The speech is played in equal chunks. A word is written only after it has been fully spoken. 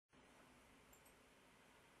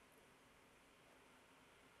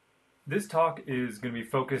This talk is going to be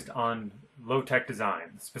focused on low-tech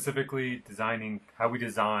design, specifically designing how we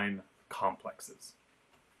design complexes.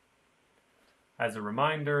 As a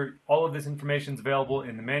reminder, all of this information is available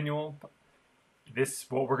in the manual.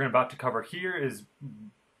 What we're about to cover here is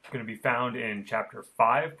going to be found in Chapter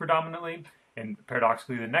 5 predominantly, and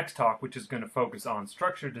paradoxically the next talk, which is going to focus on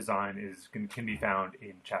structure design, can be found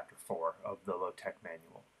in Chapter 4 of the low-tech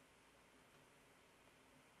manual.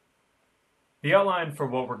 The outline for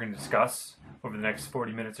what we're going to discuss over the next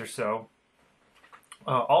 40 minutes or so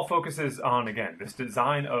all focuses on, again, this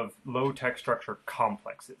design of low-tech structure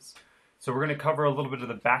complexes. So we're going to cover a little bit of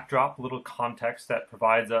the backdrop, a little context that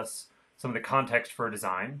provides us some of the context for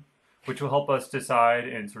design, which will help us decide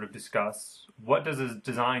and sort of discuss what does a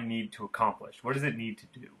design need to accomplish? What does it need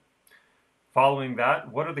to do? Following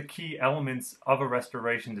that, what are the key elements of a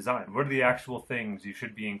restoration design? What are the actual things you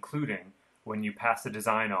should be including when you pass the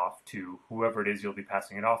design off to whoever it is you'll be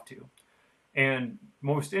passing it off to? And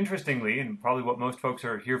most interestingly, and probably what most folks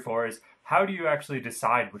are here for, is how do you actually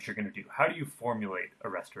decide what you're going to do? How do you formulate a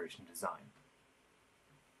restoration design?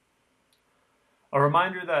 A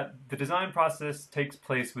reminder that the design process takes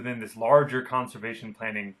place within this larger conservation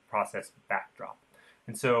planning process backdrop.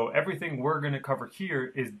 And so everything we're going to cover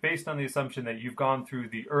here is based on the assumption that you've gone through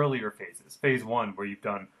the earlier phases. Phase 1, where you've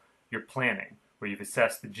done your planning, where you've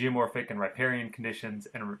assessed the geomorphic and riparian conditions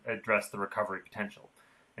and addressed the recovery potential.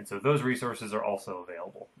 And so those resources are also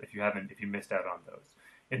available if you missed out on those.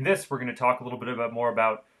 In this, we're going to talk a little bit more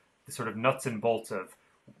about the sort of nuts and bolts of,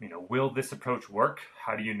 will this approach work?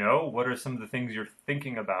 How do you know? What are some of the things you're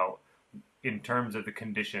thinking about in terms of the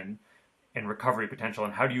condition and recovery potential,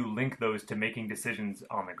 and how do you link those to making decisions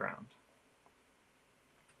on the ground?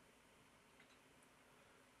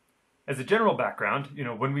 As a general background,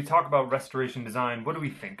 when we talk about restoration design, what do we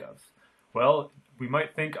think of? Well, we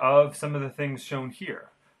might think of some of the things shown here.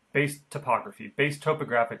 Base topography, base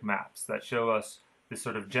topographic maps that show us this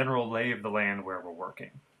sort of general lay of the land where we're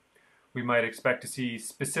working. We might expect to see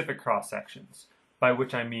specific cross-sections, by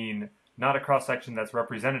which I mean not a cross-section that's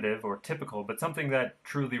representative or typical, but something that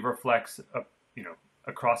truly reflects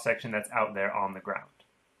a cross-section that's out there on the ground.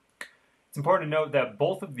 It's important to note that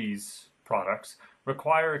both of these products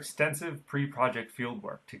require extensive pre-project field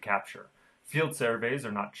work to capture. Field surveys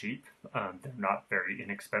are not cheap, they're not very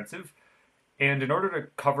inexpensive, and in order to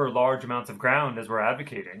cover large amounts of ground as we're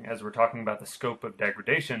advocating, as we're talking about the scope of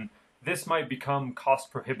degradation, this might become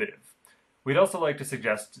cost prohibitive. We'd also like to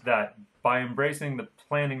suggest that by embracing the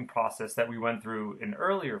planning process that we went through in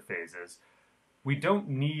earlier phases, we don't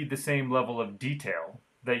need the same level of detail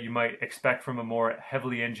that you might expect from a more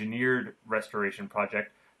heavily engineered restoration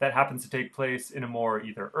project that happens to take place in a more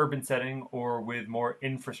either urban setting or with more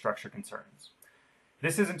infrastructure concerns.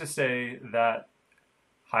 This isn't to say that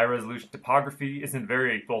high-resolution topography isn't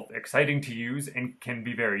very both exciting to use and can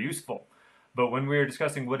be very useful. But when we're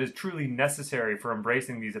discussing what is truly necessary for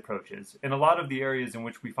embracing these approaches, in a lot of the areas in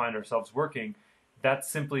which we find ourselves working, that's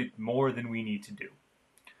simply more than we need to do.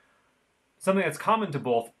 Something that's common to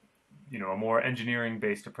both a more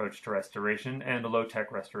engineering-based approach to restoration and a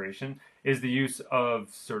low-tech restoration is the use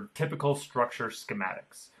of sort of typical structure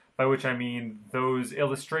schematics, by which I mean those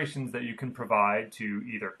illustrations that you can provide to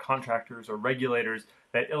either contractors or regulators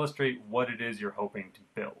that illustrate what it is you're hoping to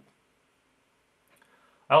build.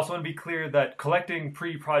 I also want to be clear that collecting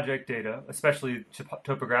pre-project data, especially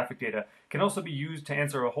topographic data, can also be used to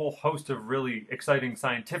answer a whole host of really exciting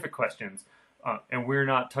scientific questions, and we're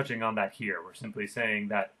not touching on that here. We're simply saying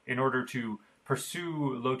that in order to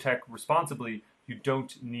pursue low-tech responsibly, you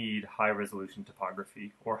don't need high-resolution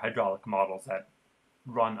topography or hydraulic models that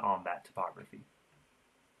run on that topography.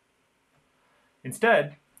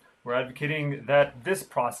 Instead, we're advocating that this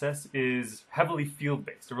process is heavily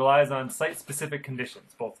field-based. It relies on site-specific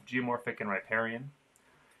conditions, both geomorphic and riparian.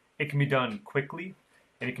 It can be done quickly,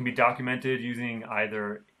 and it can be documented using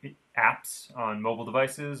either apps on mobile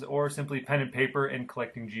devices or simply pen and paper and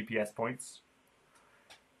collecting GPS points.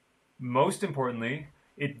 Most importantly,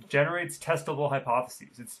 it generates testable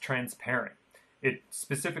hypotheses. It's transparent. It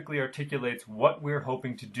specifically articulates what we're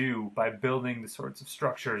hoping to do by building the sorts of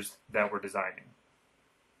structures that we're designing.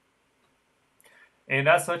 And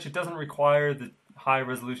as such, it doesn't require the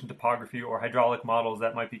high-resolution topography or hydraulic models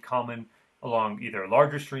that might be common along either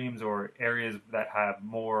larger streams or areas that have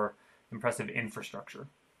more impressive infrastructure.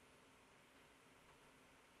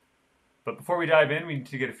 But before we dive in, we need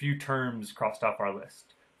to get a few terms crossed off our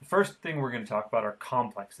list. The first thing we're going to talk about are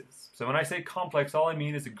complexes. So when I say complex, all I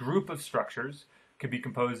mean is a group of structures. It could be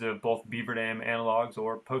composed of both beaver dam analogs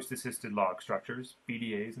or post-assisted log structures,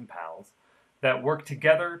 BDAs and PALs, that work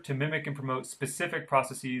together to mimic and promote specific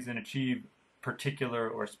processes and achieve particular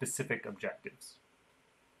or specific objectives.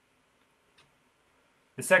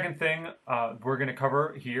 The second thing we're going to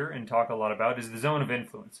cover here and talk a lot about is the zone of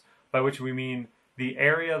influence, by which we mean the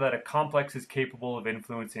area that a complex is capable of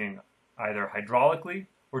influencing either hydraulically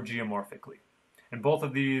or geomorphically. And both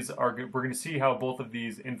of these we're going to see how both of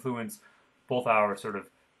these influence both our sort of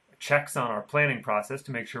checks on our planning process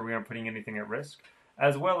to make sure we aren't putting anything at risk,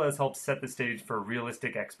 as well as help set the stage for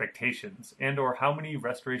realistic expectations and or how many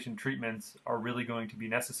restoration treatments are really going to be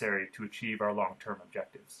necessary to achieve our long-term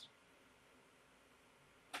objectives.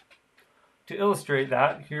 To illustrate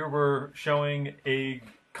that, here we're showing a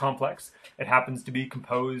complex. It happens to be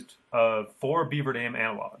composed of 4 beaver dam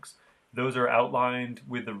analogs. Those are outlined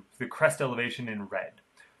with the crest elevation in red,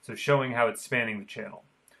 so showing how it's spanning the channel.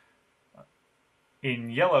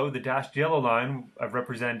 In yellow, the dashed yellow line I've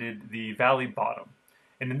represented the valley bottom.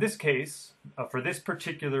 And in this case, for this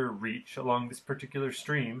particular reach along this particular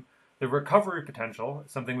stream, the recovery potential,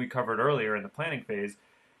 something we covered earlier in the planning phase,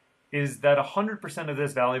 is that 100% of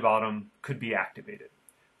this valley bottom could be activated.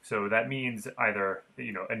 So that means either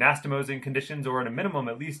anastomosing conditions or at a minimum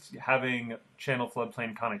at least having channel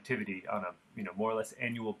floodplain connectivity on a more or less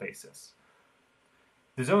annual basis.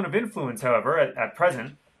 The zone of influence, however, at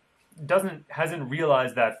present hasn't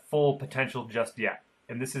realized that full potential just yet,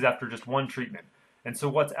 and this is after just one treatment. And so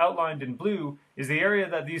what's outlined in blue is the area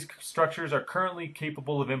that these structures are currently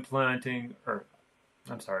capable of influencing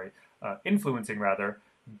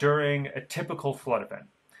during a typical flood event.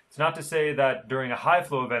 It's not to say that during a high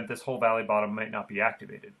flow event this whole valley bottom might not be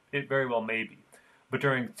activated. It very well may be. But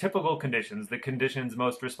during typical conditions, the conditions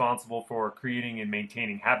most responsible for creating and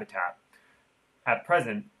maintaining habitat, at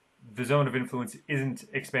present, the zone of influence isn't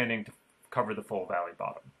expanding to cover the full valley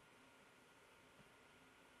bottom.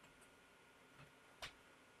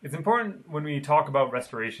 It's important when we talk about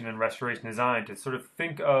restoration and restoration design to sort of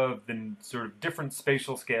think of the sort of different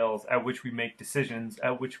spatial scales at which we make decisions,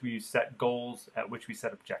 at which we set goals, at which we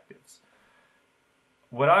set objectives.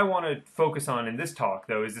 What I want to focus on in this talk,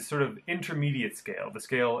 though, is this sort of intermediate scale, the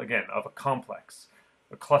scale, again, of a complex,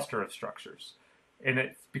 a cluster of structures. And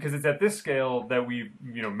it's because it's at this scale that we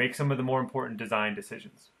make some of the more important design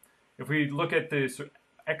decisions. If we look at the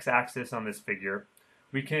x-axis on this figure,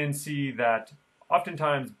 we can see that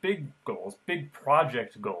oftentimes big goals, big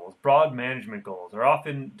project goals, broad management goals are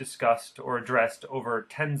often discussed or addressed over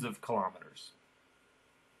tens of kilometers.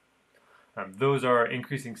 Those are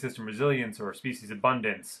increasing system resilience or species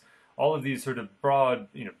abundance, all of these sort of broad,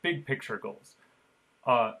 big picture goals.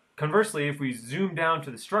 Conversely, if we zoom down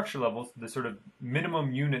to the structure levels, the sort of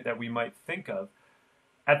minimum unit that we might think of,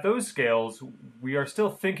 at those scales, we are still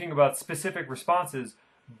thinking about specific responses,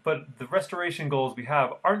 but the restoration goals we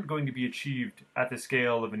have aren't going to be achieved at the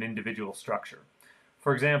scale of an individual structure.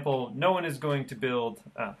 For example, no one is going to build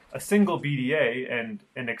a single BDA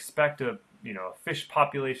and expect a fish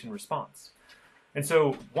population response. And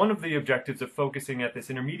so one of the objectives of focusing at this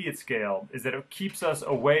intermediate scale is that it keeps us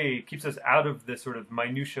out of the sort of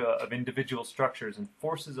minutia of individual structures and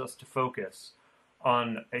forces us to focus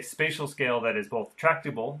on a spatial scale that is both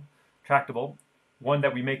tractable, one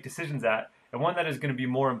that we make decisions at, and one that is going to be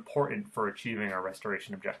more important for achieving our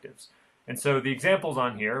restoration objectives. And so the examples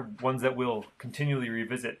on here, ones that we'll continually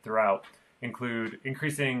revisit throughout, include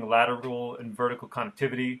increasing lateral and vertical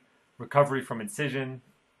connectivity, recovery from incision,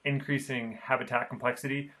 increasing habitat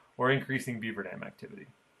complexity, or increasing beaver dam activity.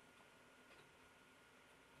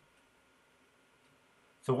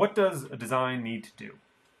 So what does a design need to do?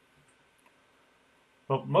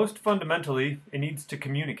 Well, most fundamentally, it needs to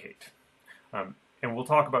communicate. And we'll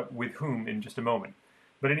talk about with whom in just a moment.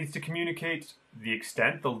 But it needs to communicate the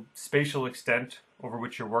extent, the spatial extent over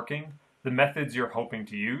which you're working, the methods you're hoping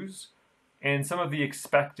to use, and some of the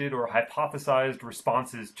expected or hypothesized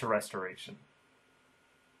responses to restoration.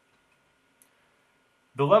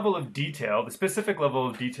 The level of detail, the specific level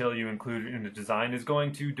of detail you include in a design is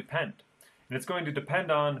going to depend. And it's going to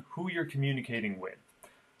depend on who you're communicating with.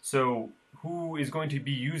 So who is going to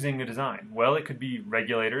be using a design? Well, it could be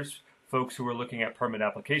regulators, folks who are looking at permit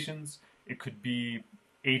applications. It could be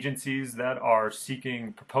agencies that are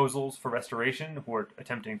seeking proposals for restoration, who are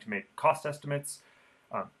attempting to make cost estimates.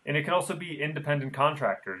 And it can also be independent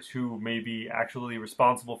contractors who may be actually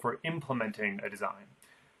responsible for implementing a design.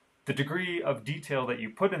 The degree of detail that you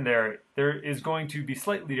put in there is going to be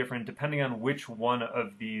slightly different depending on which one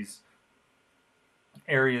of these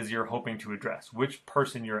areas you're hoping to address, which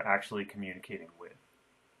person you're actually communicating with.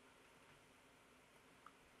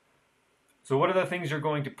 So what are the things you're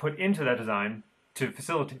going to put into that design to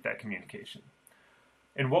facilitate that communication?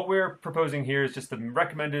 And what we're proposing here is just the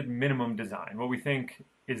recommended minimum design, what we think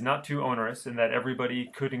is not too onerous and that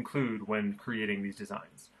everybody could include when creating these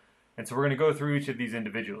designs. And so we're going to go through each of these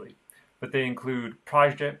individually. But they include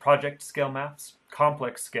project scale maps,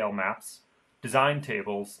 complex scale maps, design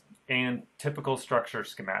tables, and typical structure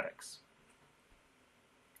schematics.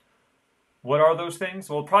 What are those things?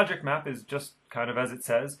 Well, a project map is just kind of as it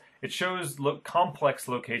says. It shows complex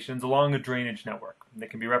locations along a drainage network. They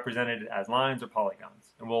can be represented as lines or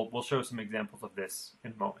polygons, and we'll show some examples of this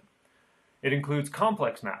in a moment. It includes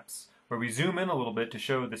complex maps, where we zoom in a little bit to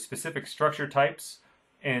show the specific structure types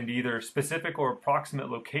and either specific or approximate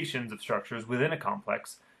locations of structures within a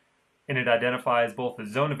complex, and it identifies both the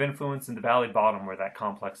zone of influence and the valley bottom where that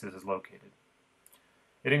complex is located.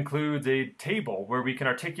 It includes a table where we can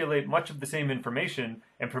articulate much of the same information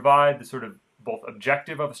and provide the sort of both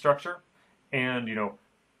objective of a structure and,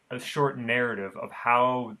 a short narrative of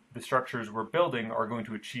how the structures we're building are going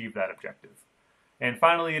to achieve that objective. And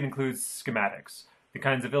finally, it includes schematics, the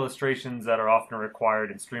kinds of illustrations that are often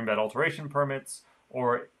required in streambed alteration permits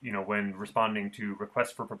or, when responding to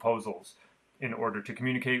requests for proposals in order to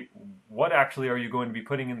communicate what actually are you going to be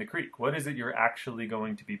putting in the creek? What is it you're actually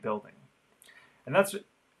going to be building? And that's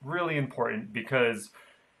really important because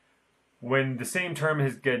when the same term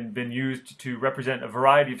has been used to represent a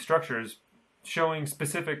variety of structures, showing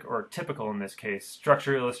specific, or typical in this case,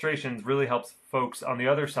 structure illustrations really helps folks on the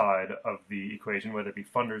other side of the equation, whether it be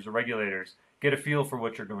funders or regulators, get a feel for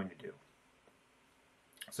what you're going to do.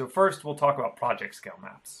 So first, we'll talk about project scale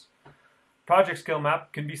maps. Project scale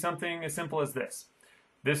map can be something as simple as this.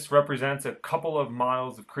 This represents a couple of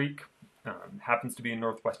miles of creek, happens to be in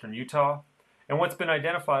northwestern Utah, and what's been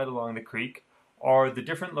identified along the creek are the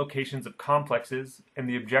different locations of complexes and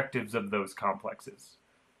the objectives of those complexes.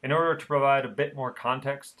 In order to provide a bit more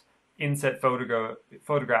context, inset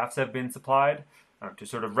photographs have been supplied to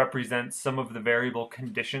sort of represent some of the variable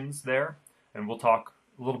conditions there, and we'll talk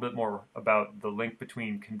a little bit more about the link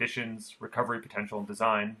between conditions, recovery potential, and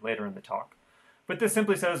design later in the talk. But this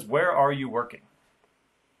simply says, where are you working?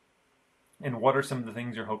 And what are some of the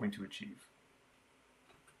things you're hoping to achieve?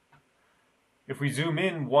 If we zoom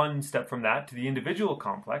in one step from that to the individual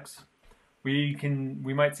complex, we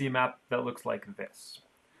might see a map that looks like this.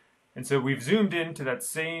 And so we've zoomed into that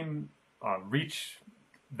same reach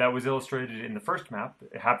that was illustrated in the first map.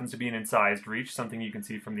 It happens to be an incised reach, something you can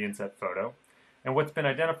see from the inset photo. And what's been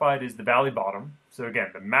identified is the valley bottom, so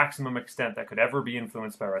again, the maximum extent that could ever be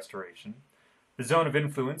influenced by restoration. The zone of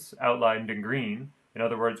influence, outlined in green, in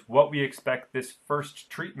other words, what we expect this first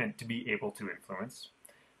treatment to be able to influence.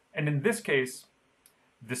 And in this case,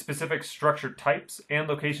 the specific structure types and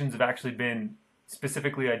locations have actually been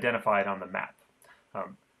specifically identified on the map.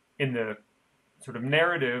 In the sort of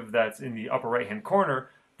narrative that's in the upper right-hand corner,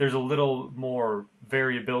 there's a little more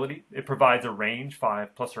variability. It provides a range,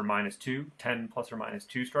 5 plus or minus 2, 10 plus or minus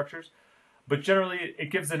 2 structures. But generally,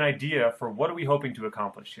 it gives an idea for what are we hoping to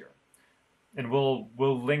accomplish here. And we'll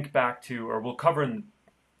link back to, or we'll cover in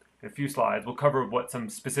a few slides, we'll cover what some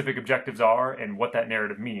specific objectives are and what that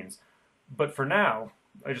narrative means. But for now,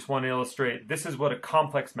 I just want to illustrate this is what a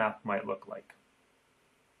complex map might look like.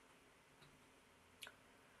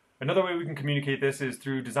 Another way we can communicate this is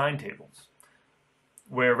through design tables,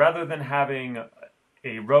 where rather than having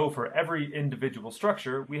a row for every individual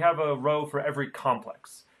structure, we have a row for every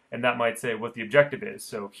complex. And that might say what the objective is.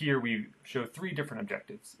 So here we show 3 different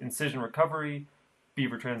objectives: incision recovery,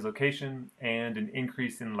 beaver translocation, and an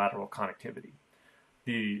increase in lateral connectivity.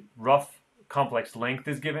 The rough complex length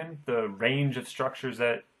is given, the range of structures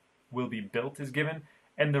that will be built is given,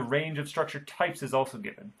 and the range of structure types is also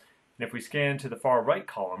given. And if we scan to the far right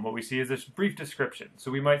column, what we see is this brief description. So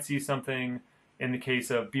we might see something in the case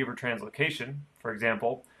of beaver translocation, for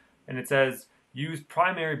example, and it says, use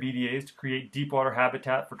primary BDAs to create deep water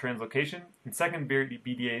habitat for translocation, and secondary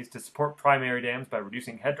BDAs to support primary dams by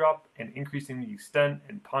reducing head drop and increasing the extent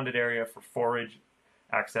and ponded area for forage,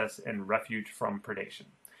 access, and refuge from predation.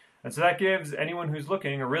 And so that gives anyone who's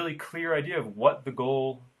looking a really clear idea of what the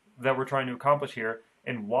goal that we're trying to accomplish here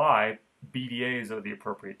and why BDAs are the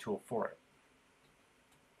appropriate tool for it.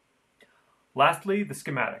 Lastly, the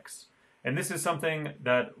schematics. And this is something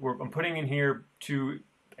that I'm putting in here to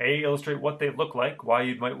illustrate what they look like, why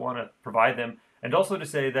you might want to provide them, and also to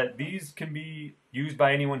say that these can be used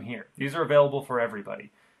by anyone here. These are available for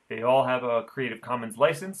everybody. They all have a Creative Commons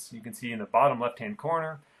license, you can see in the bottom left-hand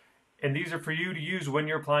corner, and these are for you to use when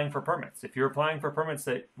you're applying for permits. If you're applying for permits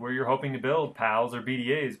where you're hoping to build PALs or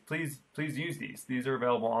BDAs, please use these. These are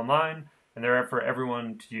available online, and they're for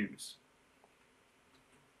everyone to use.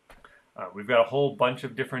 We've got a whole bunch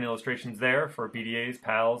of different illustrations there for BDAs,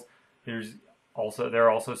 PALs. There's Also, there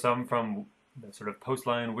are also some from the sort of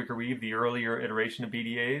postline wicker weave, the earlier iteration of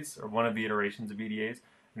BDAs, or one of the iterations of BDAs,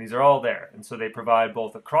 and these are all there. And so they provide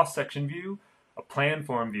both a cross-section view, a plan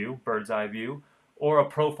form view, bird's eye view, or a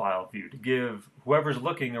profile view to give whoever's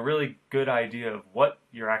looking a really good idea of what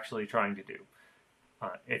you're actually trying to do.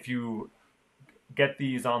 If you get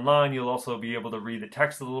these online, you'll also be able to read the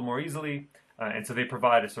text a little more easily, and so they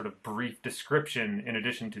provide a sort of brief description in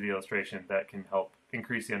addition to the illustration that can help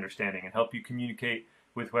increase the understanding and help you communicate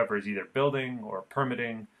with whoever is either building or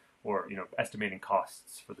permitting or estimating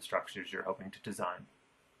costs for the structures you're hoping to design.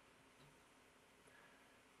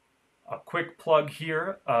 A quick plug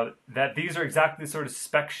here that these are exactly the sort of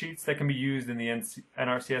spec sheets that can be used in the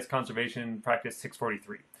NRCS Conservation Practice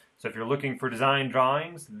 643. So if you're looking for design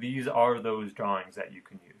drawings, these are those drawings that you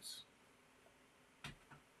can use.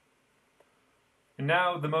 And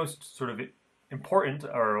now the most sort of important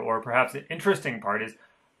or perhaps interesting part is,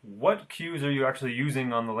 what cues are you actually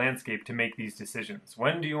using on the landscape to make these decisions?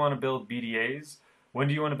 When do you want to build BDAs? When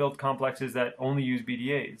do you want to build complexes that only use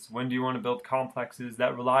BDAs? When do you want to build complexes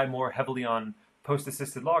that rely more heavily on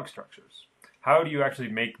post-assisted log structures? How do you actually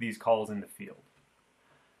make these calls in the field?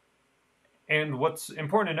 And what's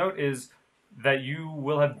important to note is that you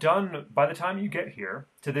will have done, by the time you get here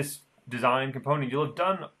to this design component, you'll have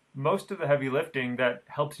done most of the heavy lifting that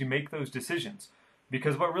helps you make those decisions.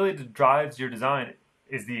 Because what really drives your design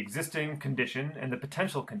is the existing condition and the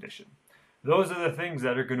potential condition. Those are the things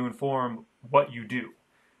that are going to inform what you do.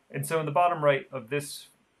 And so in the bottom right of this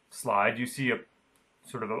slide, you see a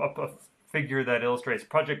sort of a figure that illustrates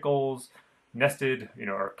project goals, nested,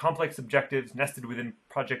 or complex objectives nested within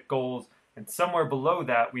project goals. And somewhere below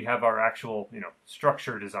that, we have our actual,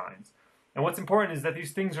 structure designs. And what's important is that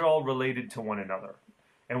these things are all related to one another.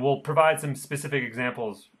 And we'll provide some specific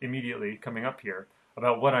examples immediately coming up here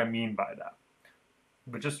about what I mean by that.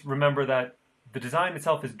 But just remember that the design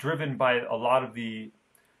itself is driven by a lot of the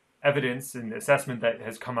evidence and assessment that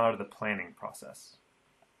has come out of the planning process.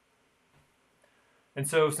 And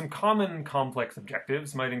so some common complex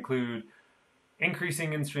objectives might include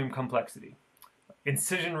increasing in-stream complexity,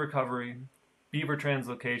 incision recovery, beaver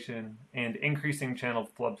translocation, and increasing channel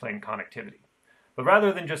floodplain connectivity. But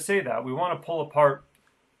rather than just say that, we want to pull apart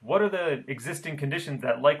what are the existing conditions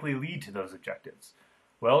that likely lead to those objectives.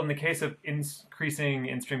 Well, in the case of increasing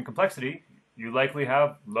in-stream complexity, you likely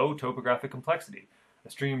have low topographic complexity,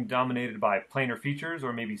 a stream dominated by planar features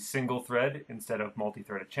or maybe single thread instead of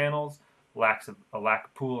multi-threaded channels, a lack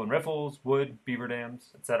of pool and riffles, wood, beaver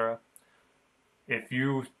dams, etc. If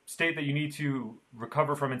you state that you need to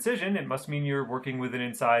recover from incision, it must mean you're working with an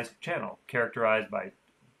incised channel, characterized by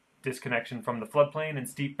disconnection from the floodplain and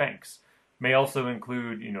steep banks. May also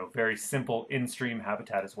include, very simple in-stream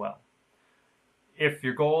habitat as well. If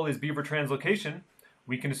your goal is beaver translocation,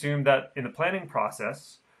 we can assume that in the planning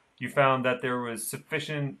process, you found that there was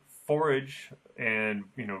sufficient forage and,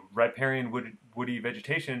 riparian woody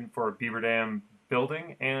vegetation for beaver dam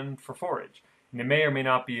building and for forage. And it may or may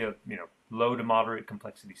not be a, low to moderate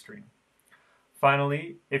complexity stream.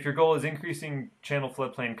 Finally, if your goal is increasing channel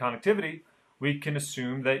floodplain connectivity, we can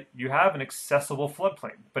assume that you have an accessible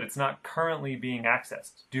floodplain, but it's not currently being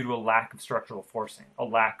accessed due to a lack of structural forcing, a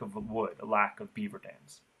lack of wood, a lack of beaver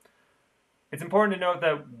dams. It's important to note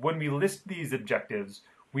that when we list these objectives,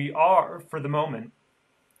 we are, for the moment,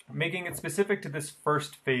 making it specific to this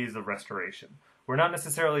first phase of restoration. We're not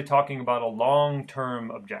necessarily talking about a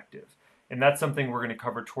long-term objective, and that's something we're going to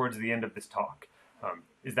cover towards the end of this talk,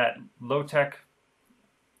 is that low-tech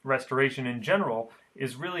restoration in general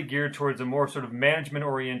is really geared towards a more sort of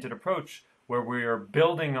management-oriented approach where we are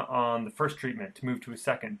building on the first treatment to move to a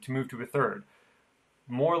second, to move to a third.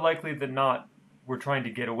 More likely than not, we're trying to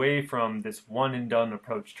get away from this one-and-done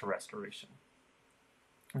approach to restoration.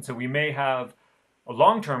 And so we may have a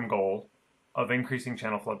long-term goal of increasing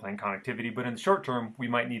channel floodplain connectivity, but in the short term, we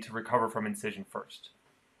might need to recover from incision first.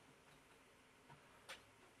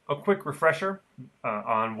 A quick refresher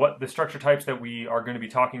on what the structure types that we are going to be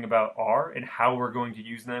talking about are and how we're going to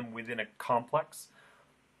use them within a complex.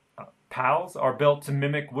 PALs are built to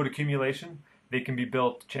mimic wood accumulation. They can be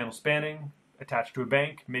built channel spanning, attached to a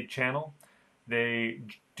bank, mid-channel. They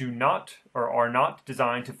do not or are not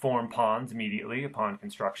designed to form ponds immediately upon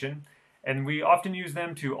construction, and we often use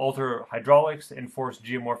them to alter hydraulics and force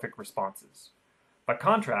geomorphic responses. By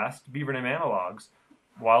contrast, beaver dam analogs,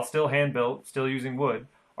 while still hand-built, still using wood,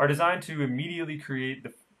 are designed to immediately create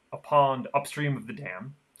a pond upstream of the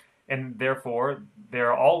dam, and therefore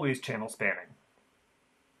they're always channel spanning.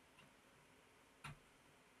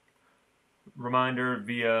 Reminder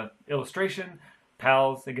via illustration,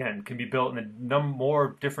 PALs, again, can be built in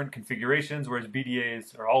more different configurations, whereas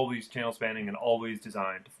BDAs are always channel spanning and always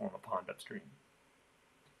designed to form a pond upstream.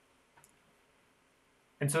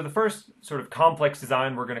 And so the first sort of complex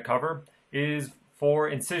design we're going to cover is for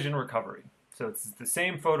incision recovery. So it's the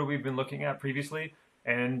same photo we've been looking at previously,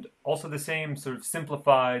 and also the same sort of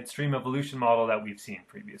simplified stream evolution model that we've seen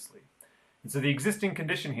previously. And so the existing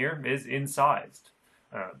condition here is incised.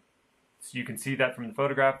 So you can see that from the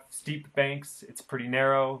photograph, steep banks, it's pretty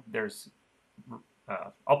narrow. There's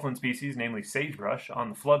upland species, namely sagebrush, on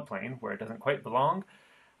the floodplain where it doesn't quite belong.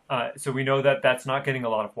 So we know that that's not getting a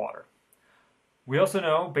lot of water. We also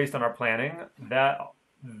know, based on our planning, that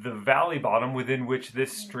the valley bottom within which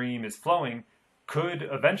this stream is flowing could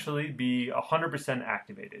eventually be 100%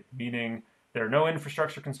 activated, meaning there are no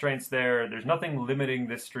infrastructure constraints there, there's nothing limiting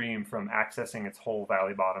this stream from accessing its whole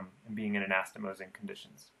valley bottom and being in anastomosing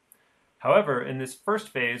conditions. However, in this first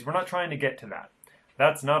phase, we're not trying to get to that.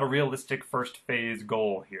 That's not a realistic first phase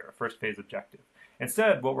goal here, first phase objective.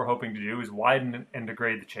 Instead, what we're hoping to do is widen and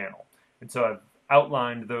degrade the channel. And so I've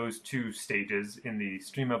outlined those two stages in the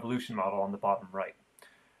stream evolution model on the bottom right.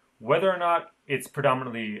 Whether or not it's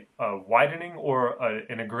predominantly a widening or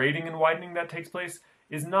a grading and widening that takes place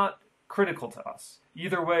is not critical to us.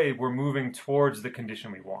 Either way, we're moving towards the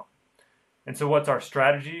condition we want. And so what's our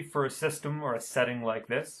strategy for a system or a setting like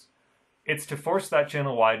this? It's to force that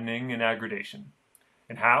channel widening and aggradation.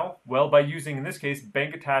 And how? Well, by using, in this case,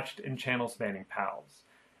 bank-attached and channel-spanning PALs.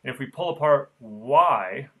 And if we pull apart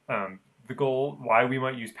why, the goal, why we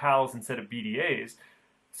might use PALs instead of BDAs,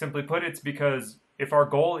 simply put, it's because if our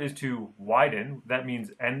goal is to widen, that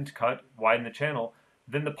means end cut, widen the channel,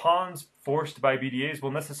 then the ponds forced by BDAs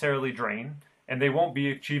will necessarily drain, and they won't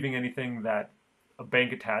be achieving anything that a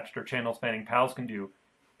bank-attached or channel-spanning PALs can do,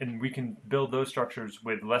 and we can build those structures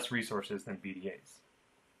with less resources than BDAs.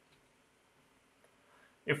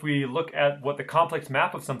 If we look at what the complex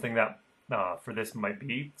map of something that for this might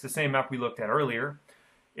be, it's the same map we looked at earlier.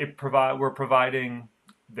 We're providing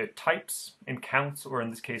the types and counts, or in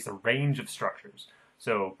this case, a range of structures.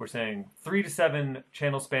 So we're saying 3 to 7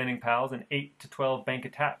 channel spanning PALs and 8 to 12 bank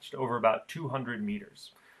attached over about 200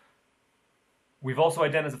 meters. We've also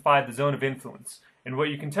identified the zone of influence. And what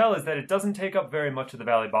you can tell is that it doesn't take up very much of the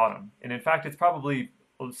valley bottom. And in fact, it's probably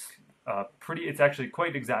it's actually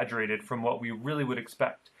quite exaggerated from what we really would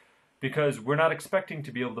expect, because we're not expecting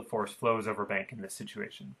to be able to force flows over bank in this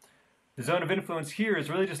situation. The zone of influence here is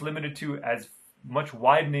really just limited to as much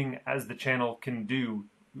widening as the channel can do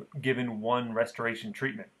given one restoration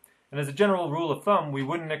treatment. And as a general rule of thumb, we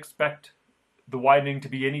wouldn't expect the widening to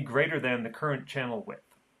be any greater than the current channel width.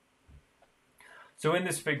 So in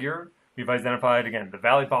this figure, we've identified, again, the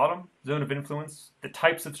valley bottom, zone of influence, the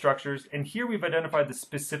types of structures, and here we've identified the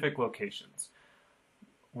specific locations.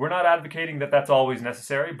 We're not advocating that that's always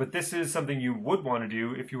necessary, but this is something you would want to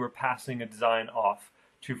do if you were passing a design off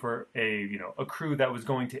for a crew that was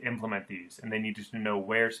going to implement these, and they needed to know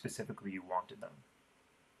where specifically you wanted them.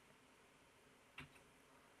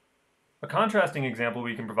 A contrasting example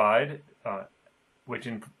we can provide, which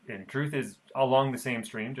in truth is along the same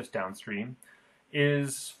stream, just downstream,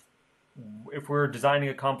 is if we're designing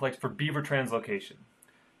a complex for beaver translocation.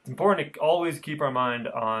 It's important to always keep our mind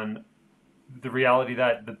on the reality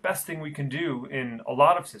that the best thing we can do in a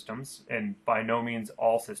lot of systems, and by no means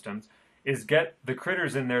all systems, is get the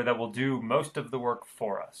critters in there that will do most of the work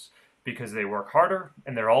for us, because they work harder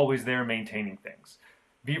and they're always there maintaining things.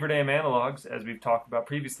 Beaver dam analogs, as we've talked about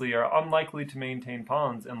previously, are unlikely to maintain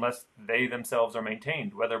ponds unless they themselves are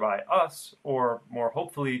maintained, whether by us or, more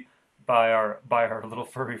hopefully, by our little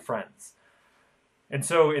furry friends. And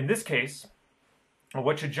so in this case,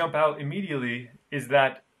 what should jump out immediately is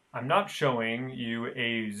that I'm not showing you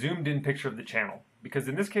a zoomed in picture of the channel, because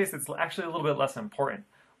in this case it's actually a little bit less important.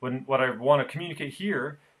 What I want to communicate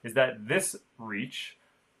here is that this reach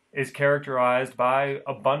is characterized by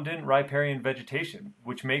abundant riparian vegetation,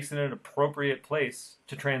 which makes it an appropriate place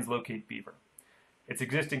to translocate beaver. Its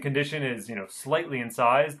existing condition is, slightly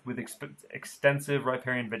incised with extensive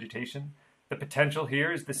riparian vegetation. The potential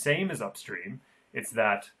here is the same as upstream. It's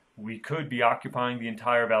that we could be occupying the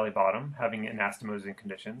entire valley bottom, having anastomosing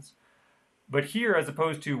conditions. But here, as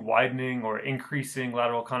opposed to widening or increasing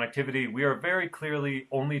lateral connectivity, we are very clearly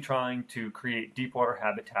only trying to create deep water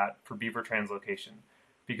habitat for beaver translocation.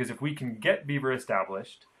 Because if we can get beaver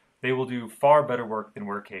established, they will do far better work than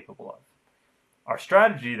we're capable of. Our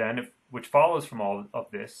strategy then, which follows from all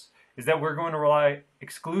of this, is that we're going to rely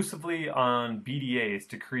exclusively on BDAs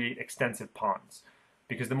to create extensive ponds.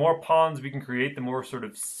 Because the more ponds we can create, the more sort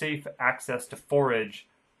of safe access to forage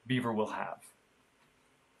beaver will have.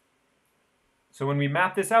 So when we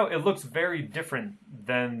map this out, it looks very different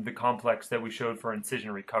than the complex that we showed for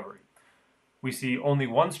incision recovery. We see only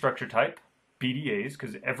one structure type, BDAs,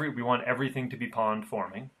 because we want everything to be pond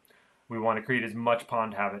forming. We want to create as much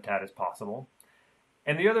pond habitat as possible.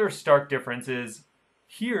 And the other stark difference is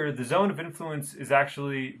here, the zone of influence is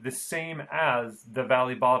actually the same as the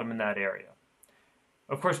valley bottom in that area.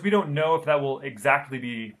 Of course, we don't know if that will exactly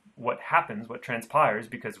be what happens, what transpires,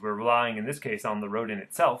 because we're relying in this case on the rodent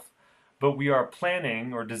itself, but we are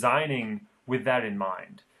planning or designing with that in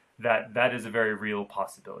mind, that that is a very real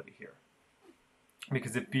possibility here.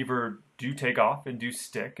 Because if beaver do take off and do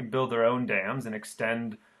stick and build their own dams and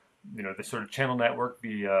extend, the sort of channel network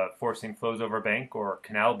via forcing flows over bank or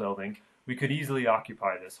canal building, we could easily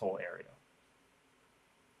occupy this whole area.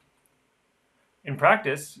 In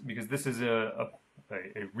practice, because this is a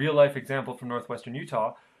real-life example from northwestern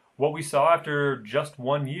Utah, what we saw after just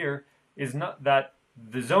 1 year is not that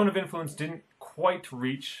the zone of influence didn't quite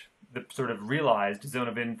reach, the sort of realized zone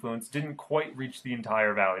of influence didn't quite reach the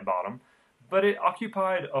entire valley bottom, but it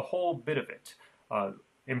occupied a whole bit of it,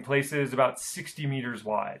 in places about 60 meters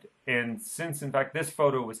wide. And since, in fact, this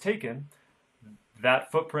photo was taken, that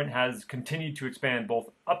footprint has continued to expand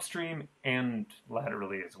both upstream and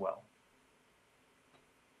laterally as well.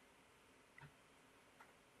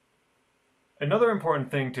 Another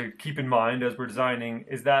important thing to keep in mind as we're designing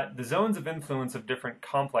is that the zones of influence of different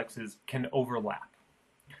complexes can overlap.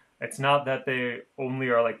 It's not that they only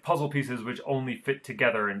are like puzzle pieces which only fit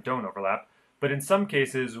together and don't overlap, but in some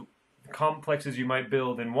cases, complexes you might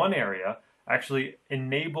build in one area actually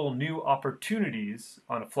enable new opportunities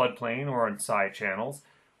on a floodplain or on side channels,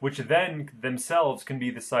 which then themselves can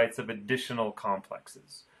be the sites of additional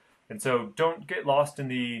complexes. And so don't get lost in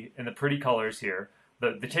the pretty colors here.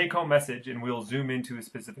 The take-home message, and we'll zoom into a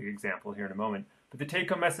specific example here in a moment, but the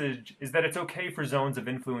take-home message is that it's okay for zones of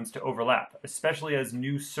influence to overlap, especially as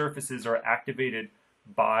new surfaces are activated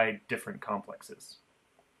by different complexes.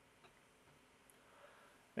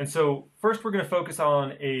 And so first we're going to focus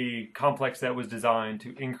on a complex that was designed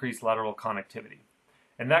to increase lateral connectivity.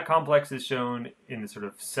 And that complex is shown in the sort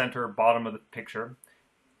of center bottom of the picture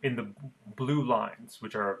in the blue lines,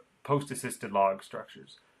 which are post-assisted log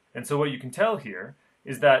structures. And so what you can tell here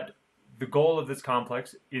is that the goal of this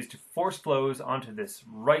complex is to force flows onto this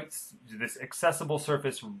accessible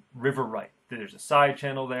surface river right. There's a side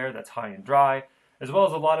channel there that's high and dry, as well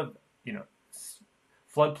as a lot of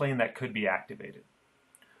floodplain that could be activated.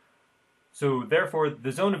 So therefore,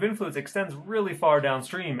 the zone of influence extends really far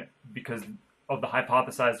downstream because of the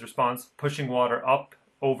hypothesized response, pushing water up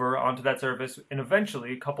over onto that surface, and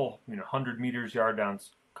eventually, a couple hundred meters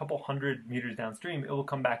downstream, it will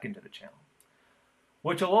come back into the channel.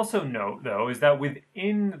 What you'll also note, though, is that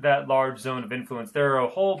within that large zone of influence, there are a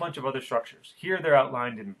whole bunch of other structures. Here they're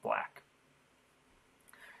outlined in black.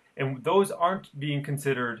 And those aren't being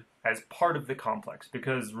considered as part of the complex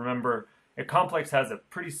because, remember, a complex has a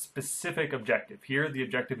pretty specific objective. Here, the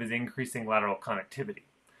objective is increasing lateral connectivity.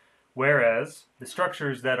 Whereas the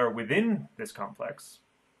structures that are within this complex,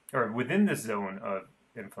 or within this zone of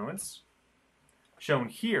influence, shown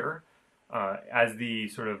here, as the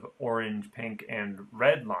sort of orange, pink, and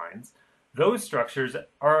red lines, those structures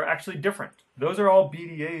are actually different. Those are all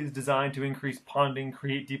BDAs designed to increase ponding,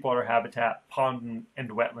 create deep water habitat, pond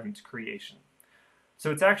and wetland creation. So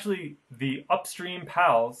it's actually the upstream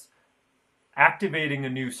PALs activating a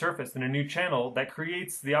new surface and a new channel that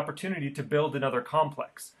creates the opportunity to build another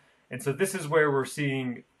complex. And so this is where we're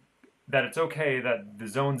seeing that it's okay that the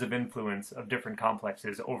zones of influence of different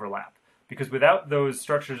complexes overlap. Because without those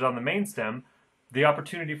structures on the main stem, the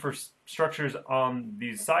opportunity for structures on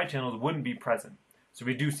these side channels wouldn't be present. So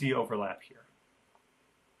we do see overlap here.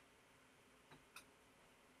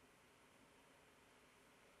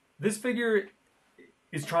 This figure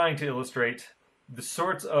is trying to illustrate the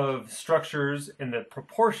sorts of structures and the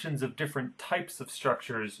proportions of different types of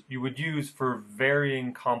structures you would use for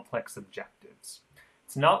varying complex objectives.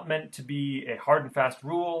 It's not meant to be a hard and fast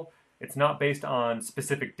rule. It's not based on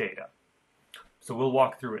specific data. So we'll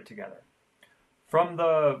walk through it together. From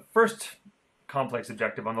the first complex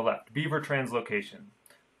objective on the left, beaver translocation,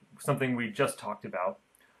 something we just talked about,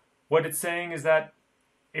 what it's saying is that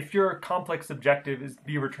if your complex objective is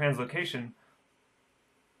beaver translocation,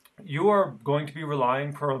 you are going to be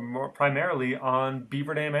relying primarily on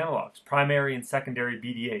beaver dam analogs, primary and secondary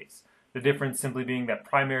BDAs. The difference simply being that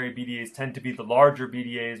primary BDAs tend to be the larger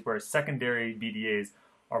BDAs, whereas secondary BDAs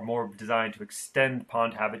are more designed to extend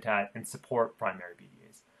pond habitat and support primary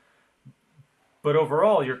BDAs. But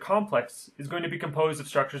overall, your complex is going to be composed of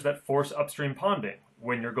structures that force upstream ponding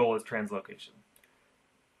when your goal is translocation.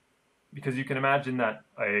 because you can imagine that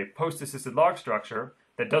a post-assisted log structure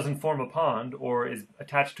that doesn't form a pond or is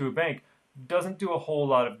attached to a bank doesn't do a whole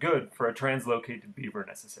lot of good for a translocated beaver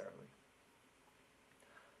necessarily.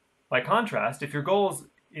 By contrast, if your goal is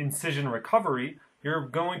incision recovery, you're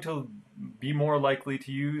going to be more likely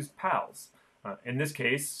to use PALs. In this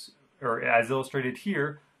case, or as illustrated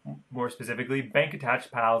here, more specifically,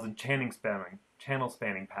 bank-attached PALs and channel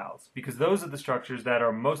spanning PALs, because those are the structures that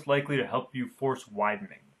are most likely to help you force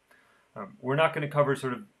widening. We're not going to cover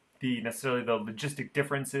sort of necessarily the logistic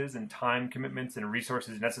differences and time commitments and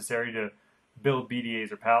resources necessary to build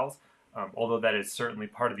BDAs or PALs, although that is certainly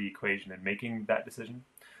part of the equation in making that decision.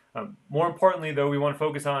 More importantly, though, we want to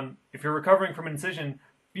focus on, if you're recovering from an incision,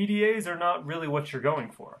 BDAs are not really what you're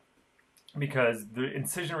going for, because the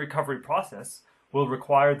incision recovery process will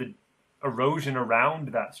require the erosion around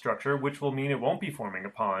that structure, which will mean it won't be forming a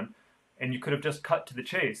pond, and you could have just cut to the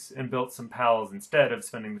chase and built some PALs instead of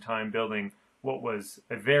spending the time building what was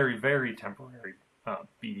a very, very temporary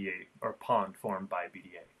BDA or pond formed by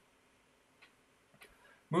BDA.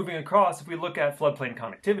 Moving across, if we look at floodplain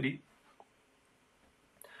connectivity,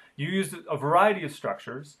 you use a variety of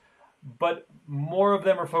structures, but more of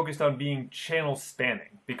them are focused on being channel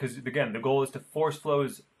spanning, because again, the goal is to force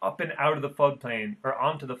flows up and out of the floodplain or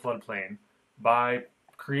onto the floodplain by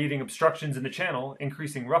creating obstructions in the channel,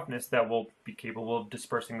 increasing roughness that will be capable of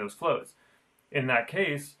dispersing those flows. In that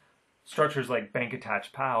case, structures like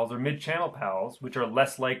bank-attached PALs or mid-channel PALs, which are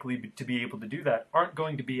less likely to be able to do that, aren't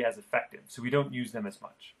going to be as effective, so we don't use them as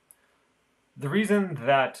much. The reason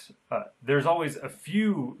that there's always a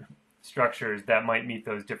few structures that might meet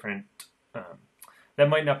those different, that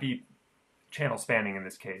might not be channel spanning in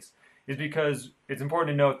this case, is because it's important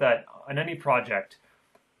to note that on any project,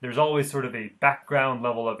 there's always sort of a background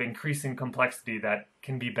level of increasing complexity that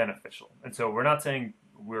can be beneficial. And so we're not saying,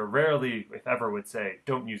 we're rarely, if ever, would say,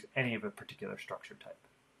 don't use any of a particular structure type.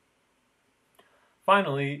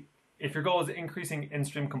 Finally, if your goal is increasing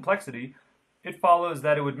in-stream complexity, it follows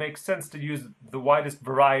that it would make sense to use the widest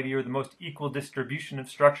variety or the most equal distribution of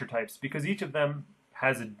structure types, because each of them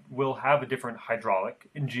will have a different hydraulic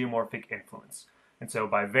and geomorphic influence. And so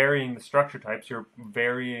by varying the structure types, you're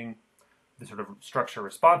varying the sort of structure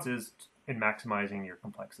responses in maximizing your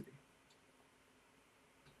complexity.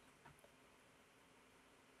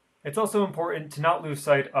 It's also important to not lose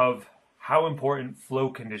sight of how important flow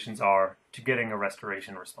conditions are to getting a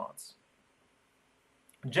restoration response.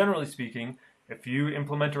 Generally speaking, if you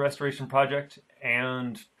implement a restoration project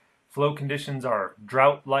and flow conditions are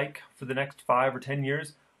drought-like for the next 5 or 10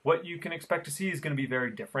 years, what you can expect to see is going to be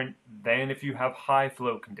very different than if you have high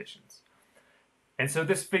flow conditions. And so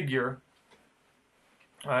this figure,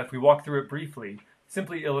 if we walk through it briefly,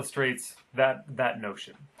 simply illustrates that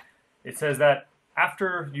notion. It says that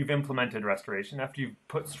after you've implemented restoration, after you've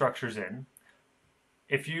put structures in,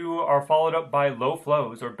 if you are followed up by low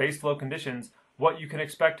flows or base flow conditions, what you can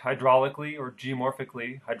expect hydraulically or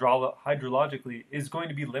geomorphically, hydrologically, is going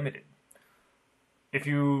to be limited. If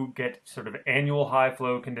you get sort of annual high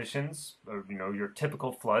flow conditions, or your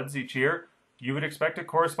typical floods each year, you would expect a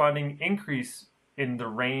corresponding increase in the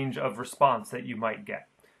range of response that you might get.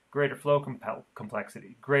 Greater flow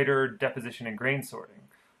complexity, greater deposition and grain sorting,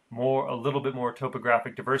 a little bit more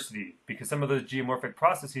topographic diversity, because some of those geomorphic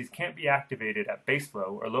processes can't be activated at base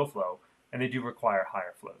flow or low flow, and they do require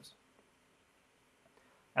higher flows.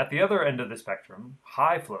 At the other end of the spectrum,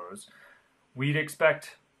 high flows, we'd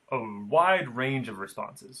expect a wide range of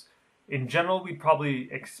responses. In general, we'd probably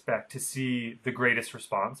expect to see the greatest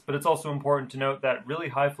response, but it's also important to note that really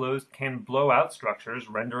high flows can blow out structures,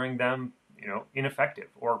 rendering them, ineffective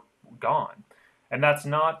or gone. And that's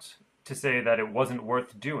not to say that it wasn't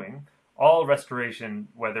worth doing. All restoration,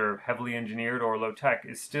 whether heavily engineered or low tech,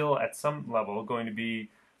 is still at some level going to be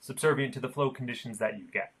subservient to the flow conditions that you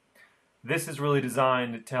get. This is really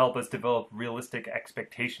designed to help us develop realistic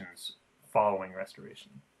expectations following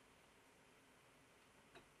restoration.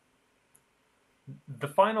 The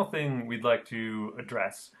final thing we'd like to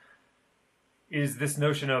address is this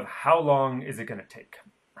notion of how long is it going to take?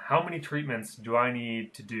 How many treatments do I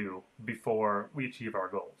need to do before we achieve our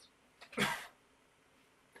goals?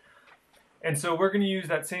 And so we're going to use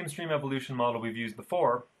that same stream evolution model we've used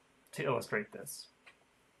before to illustrate this.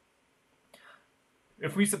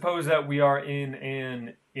 If we suppose that we are in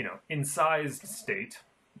an incised state,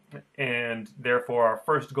 and therefore our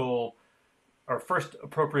first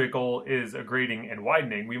appropriate goal is a grading and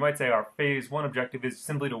widening, we might say our phase 1 objective is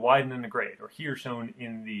simply to widen and grade, or here shown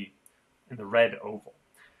in the red oval.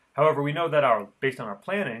 However, we know that based on our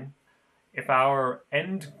planning, if our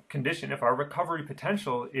end condition, if our recovery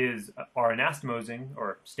potential are anastomosing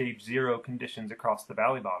or stage 0 conditions across the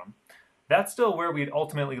valley bottom, That's still where we'd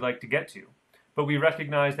ultimately like to get to, but we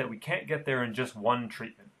recognize that we can't get there in just one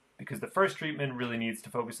treatment, because the first treatment really needs to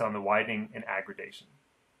focus on the widening and aggradation.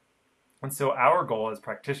 And so our goal as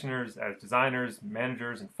practitioners, as designers,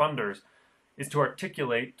 managers, and funders is to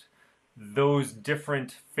articulate those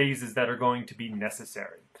different phases that are going to be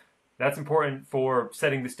necessary. That's important for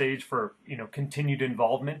setting the stage for continued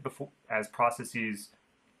involvement before, as processes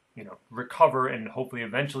recover and hopefully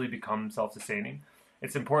eventually become self-sustaining.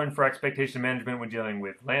 It's important for expectation management when dealing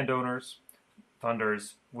with landowners,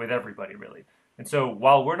 funders, with everybody really. And so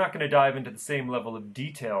while we're not going to dive into the same level of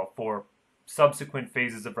detail for subsequent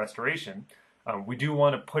phases of restoration, we do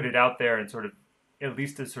want to put it out there in sort of at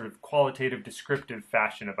least a sort of qualitative, descriptive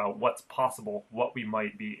fashion about what's possible, what we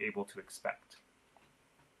might be able to expect.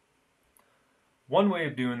 One way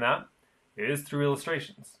of doing that is through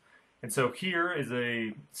illustrations. And so here is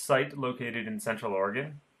a site located in Central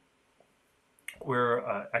Oregon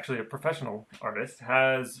where actually a professional artist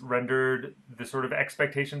has rendered the sort of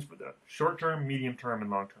expectations for the short term, medium term, and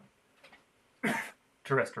long term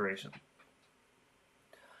to restoration.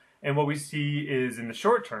 And what we see is in the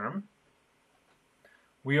short term,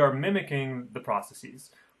 we are mimicking the processes.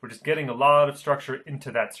 We're just getting a lot of structure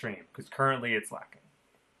into that stream because currently it's lacking.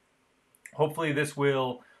 Hopefully this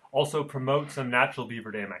will also promote some natural beaver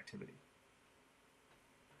dam activity.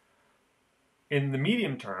 In the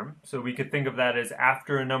medium term, so we could think of that as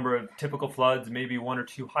after a number of typical floods, maybe one or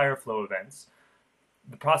two higher flow events,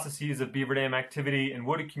 the processes of beaver dam activity and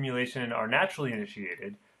wood accumulation are naturally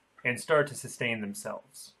initiated and start to sustain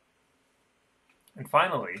themselves. And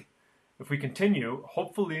finally, if we continue,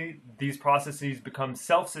 hopefully these processes become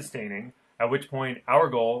self-sustaining, at which point our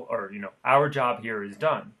goal, or our job here is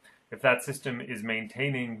done. If that system is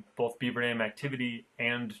maintaining both beaver dam activity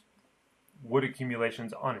and wood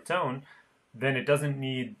accumulations on its own, then it doesn't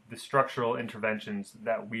need the structural interventions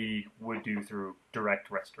that we would do through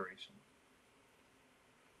direct restoration.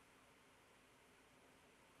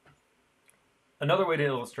 Another way to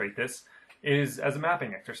illustrate this is as a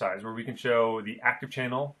mapping exercise where we can show the active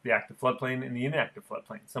channel, the active floodplain, and the inactive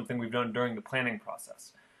floodplain, something we've done during the planning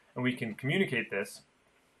process. And we can communicate this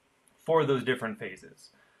for those different phases,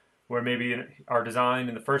 where maybe our design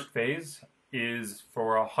in the first phase is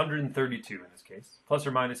for 132 in this case, plus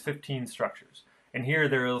or minus 15 structures. And here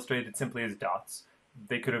they're illustrated simply as dots.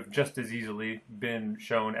 They could have just as easily been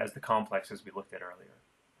shown as the complexes we looked at earlier.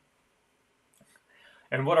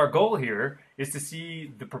 And what our goal here is to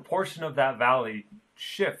see the proportion of that valley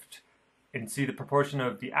shift and see the proportion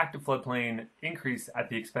of the active floodplain increase at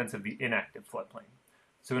the expense of the inactive floodplain.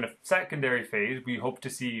 So in a secondary phase, we hope to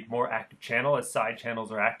see more active channel as side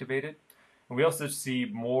channels are activated. And we also see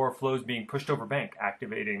more flows being pushed over bank,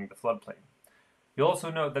 activating the floodplain. You'll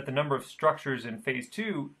also note that the number of structures in phase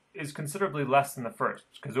 2 is considerably less than the first,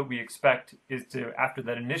 because what we expect is to, after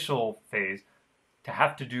that initial phase, to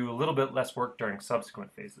have to do a little bit less work during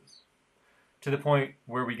subsequent phases. To the point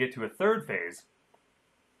where we get to a third phase,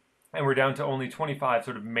 and we're down to only 25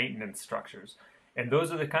 sort of maintenance structures. And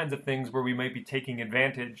those are the kinds of things where we might be taking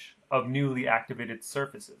advantage of newly activated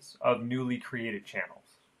surfaces, of newly created channels.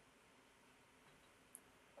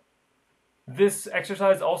 This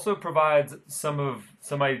exercise also provides some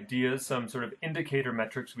ideas, some sort of indicator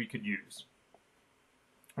metrics we could use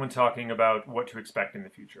when talking about what to expect in the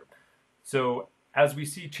future. So as we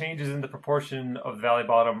see changes in the proportion of the valley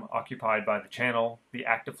bottom occupied by the channel, the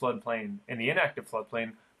active floodplain, and the inactive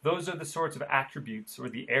floodplain, those are the sorts of attributes or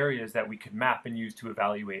the areas that we could map and use to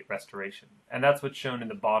evaluate restoration. And that's what's shown in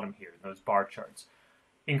the bottom here, in those bar charts.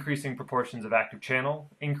 Increasing proportions of active channel,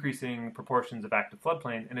 increasing proportions of active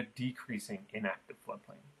floodplain, and a decreasing inactive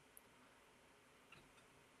floodplain.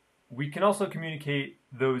 We can also communicate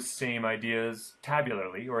those same ideas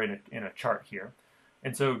tabularly, or in a chart here.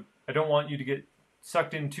 And so I don't want you to get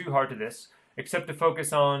sucked in too hard to this, except to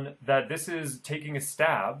focus on that this is taking a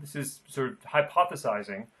stab, this is sort of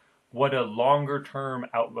hypothesizing what a longer term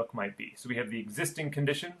outlook might be. So we have the existing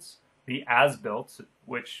conditions, the as-built,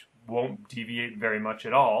 which won't deviate very much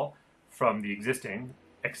at all from the existing,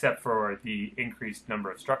 except for the increased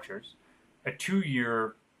number of structures. A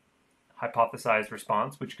 2-year hypothesized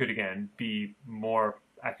response, which could again be more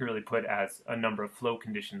accurately put as a number of flow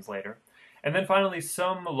conditions later. And then finally,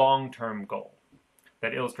 some long-term goal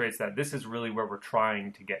that illustrates that this is really where we're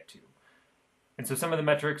trying to get to. And so some of the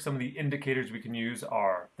metrics, some of the indicators we can use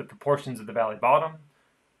are the proportions of the valley bottom.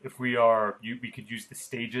 If we could use the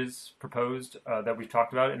stages proposed that we've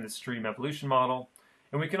talked about in the stream evolution model.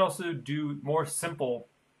 And we can also use more simple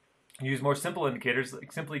indicators,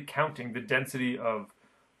 like simply counting the density of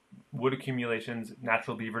wood accumulations,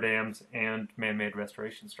 natural beaver dams, and man-made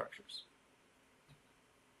restoration structures.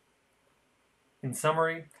 In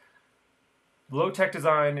summary, low-tech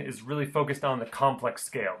design is really focused on the complex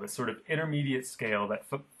scale, this sort of intermediate scale that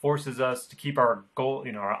forces us to keep our goal,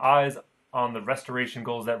 our eyes on the restoration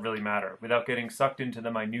goals that really matter, without getting sucked into the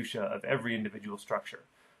minutia of every individual structure.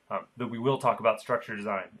 Though we will talk about structure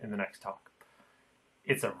design in the next talk.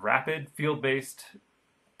 It's a rapid, field-based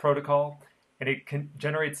protocol, and it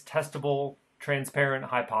generates testable, transparent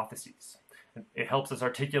hypotheses. It helps us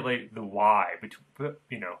articulate the why,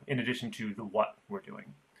 in addition to the what we're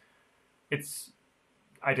doing. It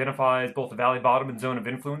identifies both the valley bottom and zone of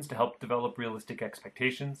influence to help develop realistic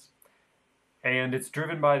expectations. And it's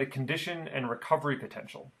driven by the condition and recovery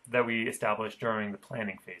potential that we establish during the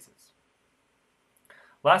planning phases.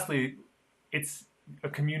 Lastly, it's a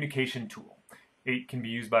communication tool. It can be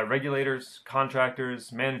used by regulators,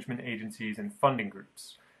 contractors, management agencies, and funding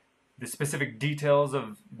groups. The specific details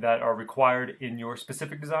that are required in your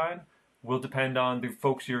specific design will depend on the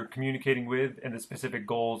folks you're communicating with and the specific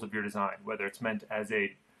goals of your design, whether it's meant as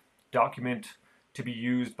a document to be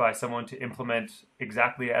used by someone to implement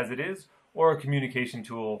exactly as it is, or a communication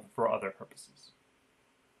tool for other purposes.